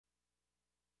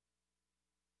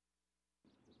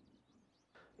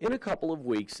In a couple of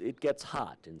weeks, it gets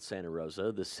hot in Santa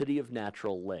Rosa, the city of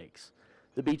natural lakes.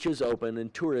 The beaches open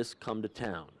and tourists come to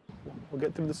town. We'll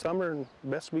get through the summer and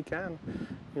best we can,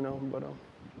 but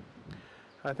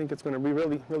I think it's going to be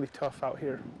really, really tough out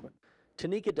here.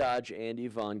 Tanika Dodge and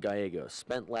Yvonne Gallegos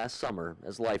spent last summer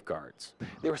as lifeguards.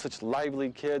 They were such lively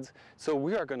kids, so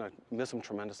we are going to miss them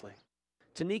tremendously.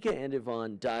 Tanika and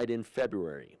Yvonne died in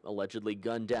February, allegedly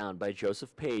gunned down by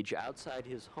Joseph Page outside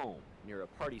his home near a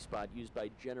party spot used by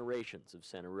generations of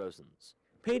Santa Rosans.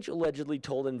 Page allegedly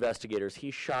told investigators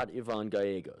he shot Yvonne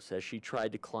Gallegos as she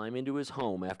tried to climb into his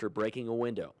home after breaking a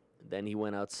window. Then he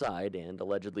went outside and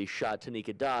allegedly shot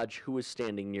Tanika Dodge, who was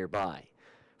standing nearby.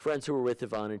 Friends who were with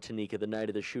Yvonne and Tanika the night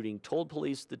of the shooting told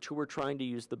police the two were trying to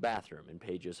use the bathroom in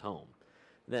Page's home.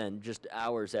 Then, just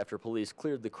hours after police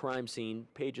cleared the crime scene,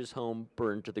 Page's home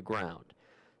burned to the ground.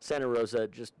 Santa Rosa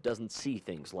just doesn't see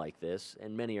things like this,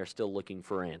 and many are still looking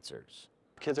for answers.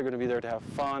 Kids are going to be there to have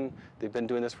fun. They've been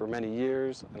doing this for many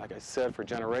years, and like I said, for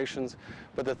generations.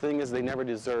 But the thing is, they never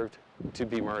deserved to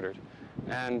be murdered.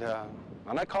 And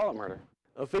I call it murder.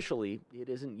 Officially, it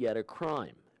isn't yet a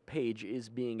crime. Page is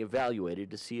being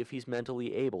evaluated to see if he's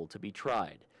mentally able to be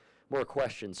tried. More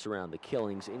questions surround the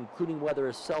killings, including whether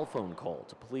a cell phone call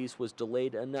to police was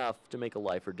delayed enough to make a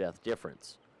life or death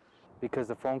difference. Because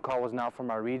the phone call was not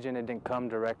from our region, it didn't come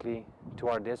directly to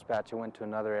our dispatch. It went to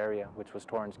another area, which was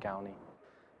Torrance County.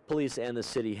 Police and the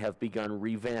city have begun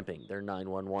revamping their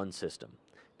 911 system.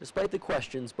 Despite the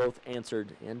questions both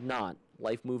answered and not,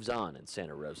 life moves on in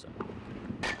Santa Rosa.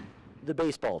 The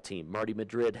baseball team Marty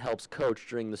Madrid helps coach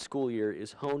during the school year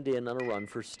is honed in on a run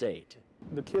for state.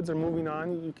 The kids are moving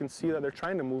on. You can see that they're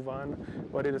trying to move on,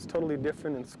 but it is totally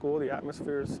different in school. The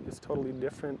atmosphere is totally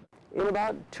different. In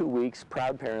about 2 weeks,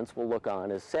 proud parents will look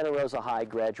on as Santa Rosa High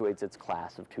graduates its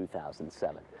class of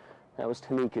 2007. That was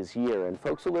Tanika's year, and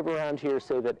folks who live around here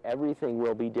say that everything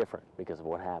will be different because of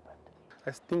what happened.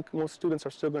 I think most students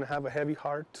are still going to have a heavy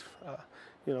heart,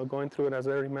 going through it as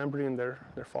they're remembering their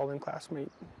fallen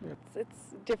classmate.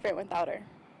 It's different without her.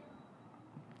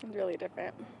 It's really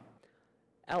different.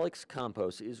 Alex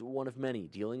Campos is one of many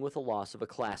dealing with the loss of a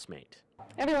classmate.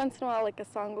 Every once in a while, like a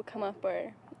song will come up,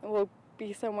 or we'll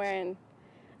be somewhere and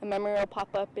a memory will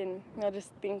pop up, and I'll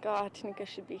just think, oh, Tanika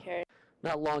should be here.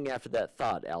 Not long after that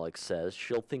thought, Alex says,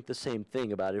 she'll think the same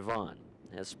thing about Yvonne.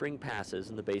 As spring passes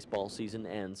and the baseball season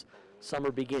ends,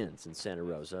 summer begins in Santa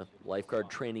Rosa. Lifeguard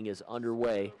training is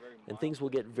underway, and things will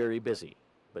get very busy,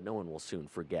 but no one will soon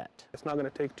forget. It's not going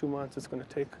to take 2 months. It's going to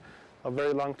take a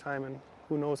very long time, and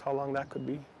who knows how long that could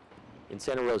be. In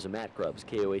Santa Rosa, Matt Grubbs,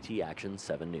 KOAT Action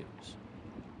 7 News.